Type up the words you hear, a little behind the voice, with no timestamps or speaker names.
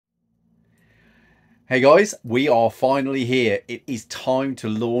Hey guys, we are finally here. It is time to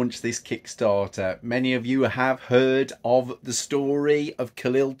launch this Kickstarter. Many of you have heard of the story of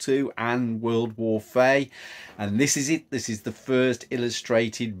Khalil 2 and World War Fae, and this is it. This is the first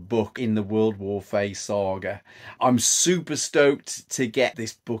illustrated book in the World War Fae saga. I'm super stoked to get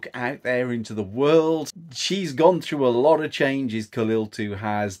this book out there into the world. She's gone through a lot of changes, Khalil 2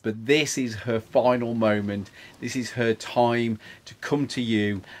 has, but this is her final moment. This is her time to come to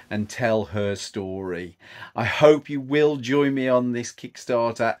you and tell her story. I hope you will join me on this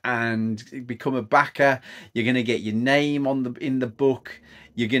Kickstarter and become a backer. You're going to get your name in the book.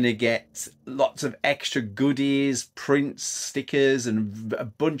 You're going to get lots of extra goodies, prints, stickers, and a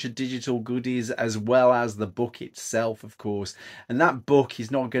bunch of digital goodies, as well as the book itself, of course. And that book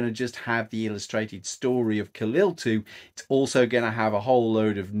is not going to just have the illustrated story of Khalil 2. It's also going to have a whole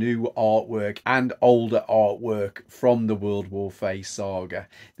load of new artwork and older artwork from the World War Fae saga.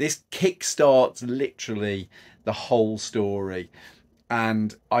 This kickstarts literally the whole story,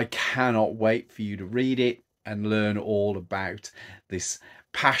 and I cannot wait for you to read it and learn all about this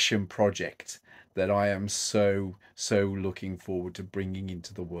passion project that I am so looking forward to bringing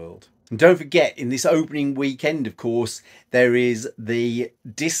into the world. And don't forget, in this opening weekend, of course, there is the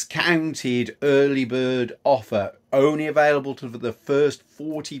discounted early bird offer, only available to the first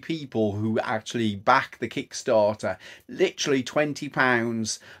 40 people who actually back the Kickstarter. Literally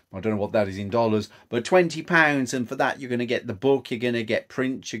 £20. I don't know what that is in dollars, but £20. And for that, you're going to get the book, you're going to get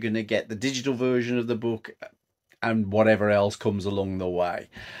prints, you're going to get the digital version of the book, and whatever else comes along the way.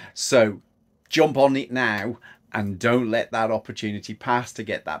 So jump on it now and don't let that opportunity pass to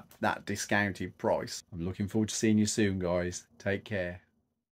get that discounted price. I'm looking forward to seeing you soon, guys. Take care.